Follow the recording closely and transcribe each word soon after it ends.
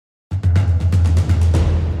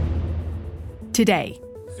today.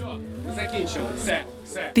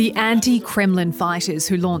 The anti-Kremlin fighters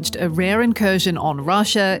who launched a rare incursion on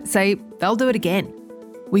Russia say they'll do it again.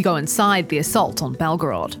 We go inside the assault on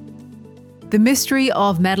Belgorod. The mystery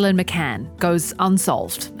of Madeleine McCann goes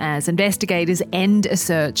unsolved as investigators end a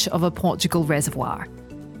search of a Portugal reservoir.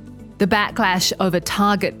 The backlash over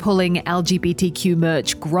Target pulling LGBTQ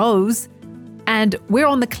merch grows, and we're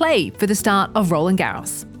on the clay for the start of Roland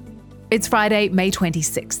Garros. It's Friday, May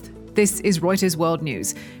 26th. This is Reuters World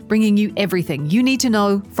News, bringing you everything you need to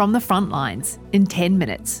know from the front lines in 10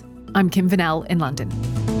 minutes. I'm Kim Vanell in London.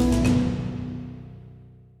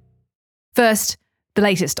 First, the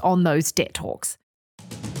latest on those debt talks.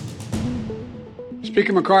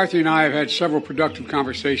 Speaker McCarthy and I have had several productive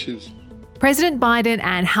conversations. President Biden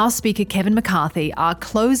and House Speaker Kevin McCarthy are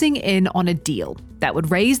closing in on a deal that would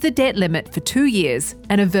raise the debt limit for 2 years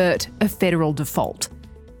and avert a federal default.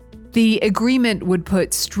 The agreement would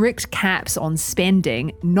put strict caps on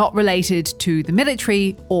spending not related to the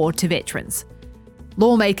military or to veterans.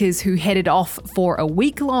 Lawmakers who headed off for a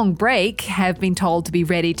week-long break have been told to be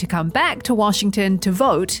ready to come back to Washington to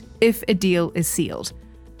vote if a deal is sealed.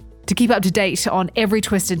 To keep up to date on every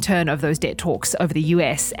twist and turn of those debt talks over the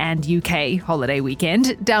US and UK holiday weekend,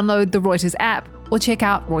 download the Reuters app or check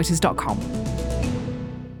out Reuters.com.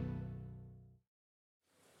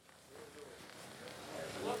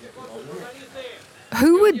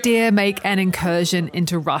 Who would dare make an incursion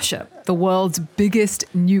into Russia, the world's biggest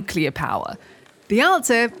nuclear power? The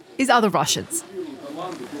answer is other Russians.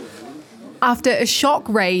 After a shock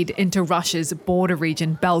raid into Russia's border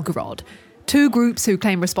region, Belgorod, two groups who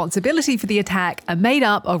claim responsibility for the attack are made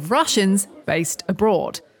up of Russians based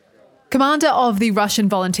abroad. Commander of the Russian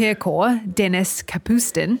Volunteer Corps, Denis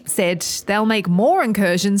Kapustin, said they'll make more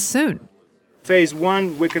incursions soon. Phase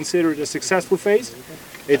 1, we consider it a successful phase.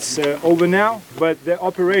 It's over now, but the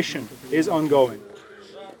operation is ongoing.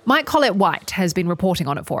 Mike Collett-White has been reporting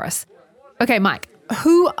on it for us. Okay, Mike,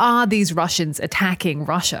 who are these Russians attacking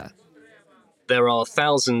Russia? There are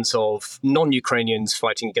thousands of non-Ukrainians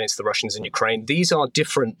fighting against the Russians in Ukraine. These are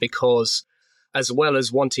different because, as well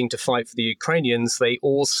as wanting to fight for the Ukrainians, they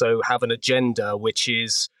also have an agenda which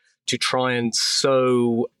is to try and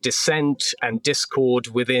sow dissent and discord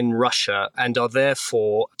within Russia, and are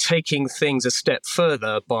therefore taking things a step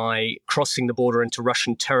further by crossing the border into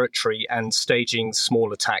Russian territory and staging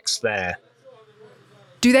small attacks there.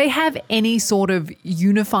 Do they have any sort of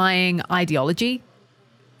unifying ideology?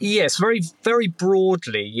 Yes, very, very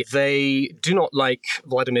broadly. They do not like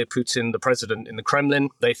Vladimir Putin, the president in the Kremlin.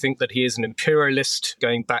 They think that he is an imperialist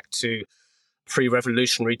going back to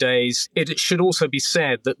pre-revolutionary days. It should also be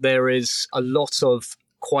said that there is a lot of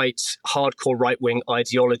quite hardcore right-wing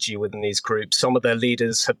ideology within these groups. Some of their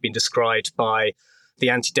leaders have been described by the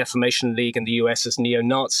Anti-Defamation League in the US as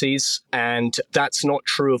neo-Nazis, and that's not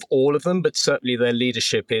true of all of them, but certainly their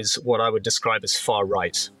leadership is what I would describe as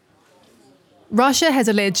far-right. Russia has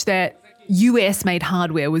alleged that US-made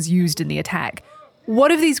hardware was used in the attack.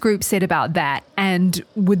 What have these groups said about that, and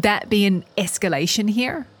would that be an escalation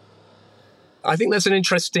here? I think there's an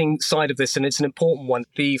interesting side of this, and it's an important one.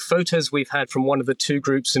 The photos we've had from one of the two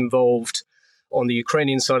groups involved on the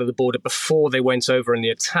Ukrainian side of the border before they went over in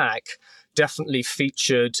the attack definitely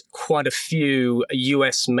featured quite a few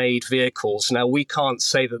US-made vehicles. Now, we can't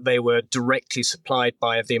say that they were directly supplied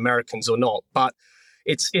by the Americans or not, but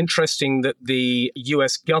it's interesting that the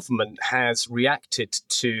US government has reacted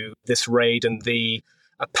to this raid and the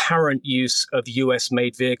apparent use of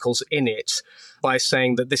US-made vehicles in it by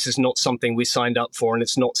saying that this is not something we signed up for and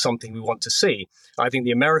it's not something we want to see. I think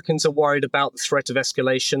the Americans are worried about the threat of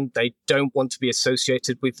escalation. They don't want to be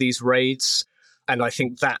associated with these raids. And I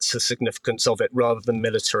think that's the significance of it rather than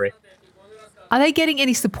military. Are they getting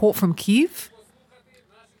any support from Kyiv?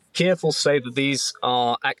 Kyiv will say that these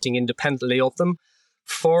are acting independently of them.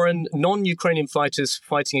 Foreign, non-Ukrainian fighters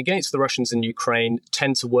fighting against the Russians in Ukraine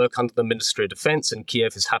tend to work under the Ministry of Defense, and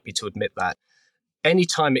Kyiv is happy to admit that.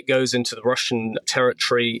 Anytime it goes into the Russian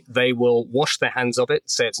territory, they will wash their hands of it,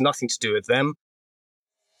 say it's nothing to do with them.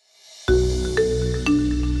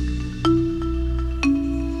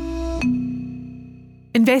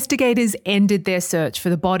 Investigators ended their search for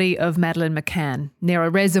the body of Madeleine McCann near a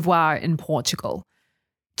reservoir in Portugal.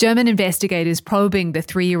 German investigators probing the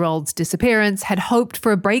 3-year-old's disappearance had hoped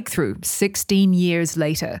for a breakthrough 16 years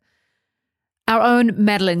later. Our own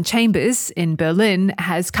Madeleine Chambers in Berlin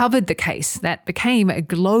has covered the case that became a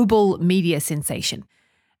global media sensation.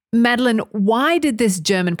 Madeleine, why did this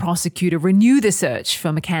German prosecutor renew the search for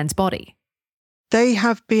McCann's body? They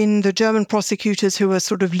have been the German prosecutors who are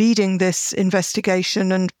sort of leading this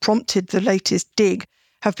investigation and prompted the latest dig,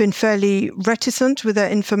 have been fairly reticent with their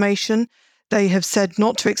information. They have said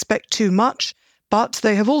not to expect too much, but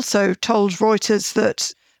they have also told Reuters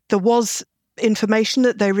that there was information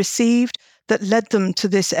that they received that led them to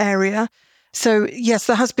this area. So, yes,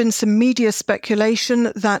 there has been some media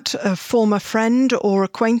speculation that a former friend or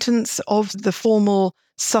acquaintance of the formal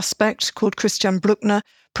suspect called Christian Bruckner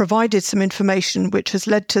provided some information which has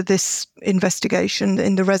led to this investigation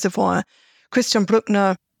in the reservoir. Christian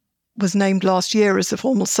Bruckner was named last year as the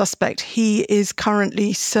formal suspect. He is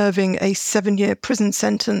currently serving a 7-year prison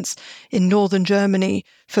sentence in northern Germany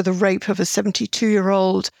for the rape of a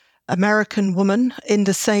 72-year-old American woman in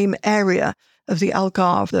the same area of the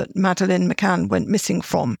Algarve that Madeleine McCann went missing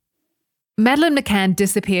from. Madeleine McCann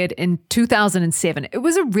disappeared in 2007. It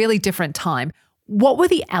was a really different time. What were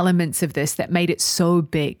the elements of this that made it so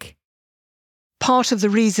big? Part of the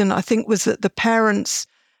reason, I think, was that the parents,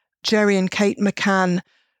 Gerry and Kate McCann,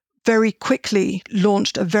 very quickly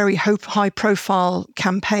launched a very high-profile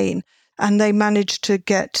campaign, and they managed to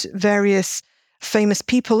get various famous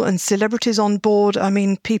people and celebrities on board. I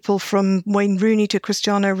mean, people from Wayne Rooney to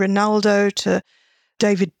Cristiano Ronaldo to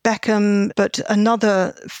David Beckham. But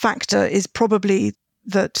another factor is probably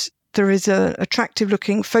that there is an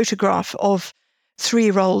attractive-looking photograph of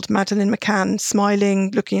 3-year-old Madeleine McCann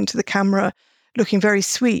smiling, looking into the camera, looking very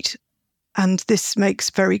sweet. And this makes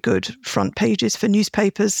very good front pages for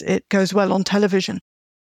newspapers. It goes well on television.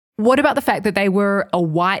 What about the fact that they were a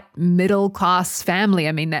white middle-class family?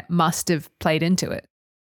 I mean, that must have played into it.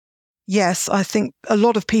 Yes, I think a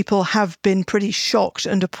lot of people have been pretty shocked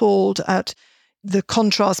and appalled at the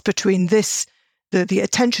contrast between this, the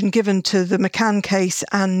attention given to the McCann case,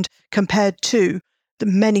 and compared to the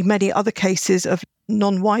many, many other cases of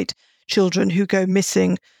non-white children who go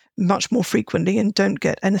missing much more frequently and don't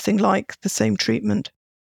get anything like the same treatment.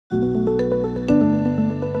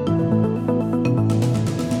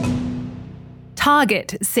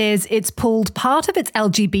 Target says it's pulled part of its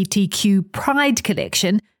LGBTQ Pride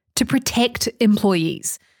collection to protect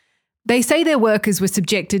employees. They say their workers were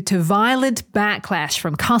subjected to violent backlash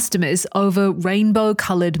from customers over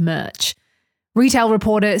rainbow-coloured merch. Retail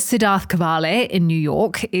reporter Siddharth Kavale in New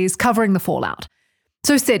York is covering the fallout.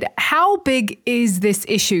 So Sid, how big is this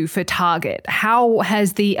issue for Target? How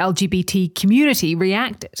has the LGBT community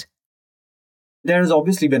reacted? There has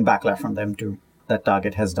obviously been backlash from them too, that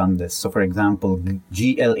Target has done this. So for example,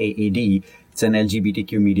 GLAAD, it's an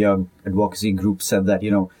LGBTQ media advocacy group, said that,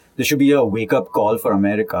 there should be a wake-up call for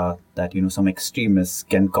America that, some extremists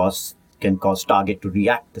can cause Target to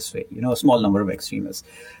react this way, a small number of extremists.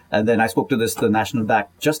 And then I spoke to the National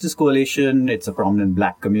Black Justice Coalition. It's a prominent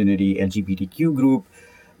Black community LGBTQ group.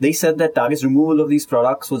 They said that Target's removal of these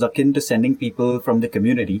products was akin to sending people from the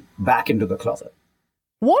community back into the closet.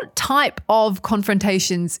 What type of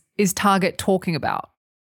confrontations is Target talking about?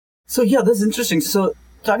 So yeah, this is interesting. So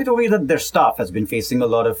Target told me that their staff has been facing a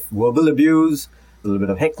lot of verbal abuse, a little bit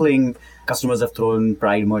of heckling. Customers have thrown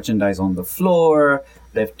Pride merchandise on the floor.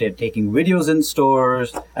 They're taking videos in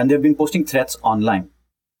stores, and they've been posting threats online.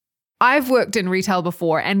 I've worked in retail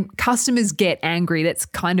before, and customers get angry. That's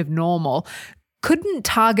kind of normal. Couldn't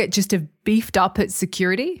Target just have beefed up its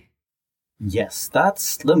security? Yes,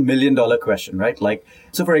 that's the million-dollar question, right?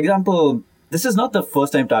 So for example, this is not the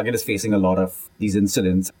first time Target is facing a lot of these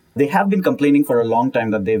incidents. They have been complaining for a long time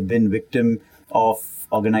that they've been victim of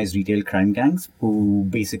organized retail crime gangs who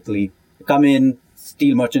basically come in,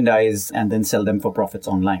 steal merchandise, and then sell them for profits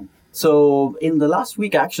online. So in the last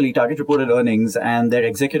week, actually, Target reported earnings, and their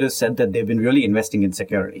executives said that they've been really investing in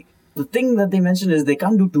security. The thing that they mentioned is they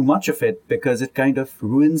can't do too much of it because it kind of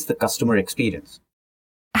ruins the customer experience.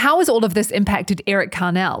 How has all of this impacted Eric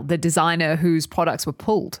Carnell, the designer whose products were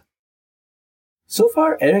pulled? So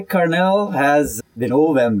far, Eric Carnell has been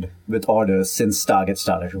overwhelmed with orders since Target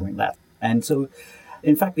started doing that. And so,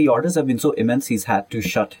 in fact, the orders have been so immense, he's had to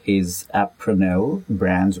shut his Apronel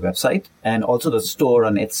brand's website and also the store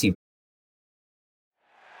on Etsy.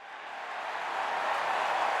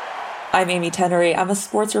 I'm Amy Tenery. I'm a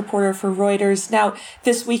sports reporter for Reuters. Now,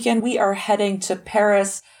 this weekend, we are heading to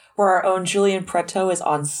Paris, where our own Julien Pratteau is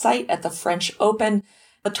on site at the French Open.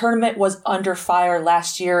 The tournament was under fire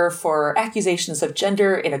last year for accusations of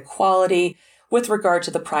gender inequality with regard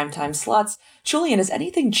to the primetime slots. Julien, is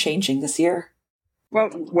anything changing this year? Well,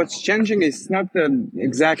 what's changing is not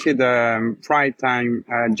exactly the prime time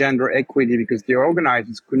gender equity, because the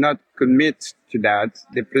organizers could not commit to that.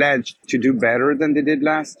 They pledged to do better than they did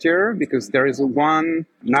last year, because there is a one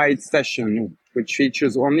night session which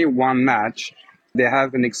features only one match. They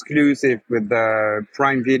have an exclusive with the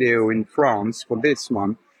Prime Video in France for this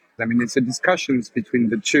one. I mean, it's a discussions between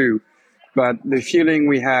the two, but the feeling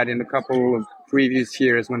we had in a couple of previous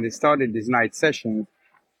years when they started these night sessions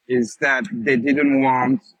is that they didn't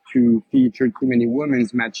want to feature too many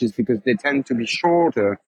women's matches because they tend to be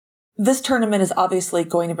shorter. This tournament is obviously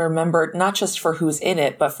going to be remembered not just for who's in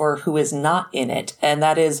it, but for who is not in it. And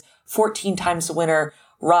that is 14 times winner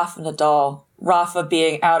Rafa Nadal. Rafa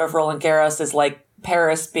being out of Roland Garros is like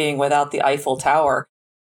Paris being without the Eiffel Tower.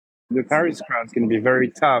 The Paris crowd's going to be very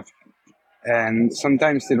tough. And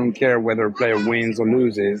sometimes they don't care whether a player wins or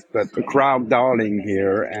loses, but the crowd darling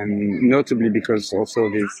here, and notably because also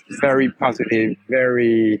this very positive,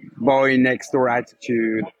 very boy next door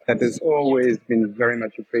attitude that has always been very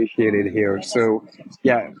much appreciated here. So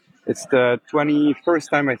yeah, it's the 21st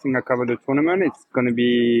time I think I covered the tournament. It's going to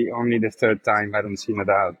be only the third time. I don't see no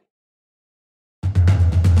doubt.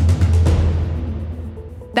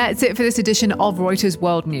 That's it for this edition of Reuters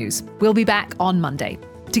World News. We'll be back on Monday.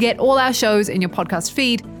 To get all our shows in your podcast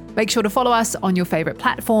feed, make sure to follow us on your favorite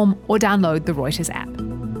platform or download the Reuters app.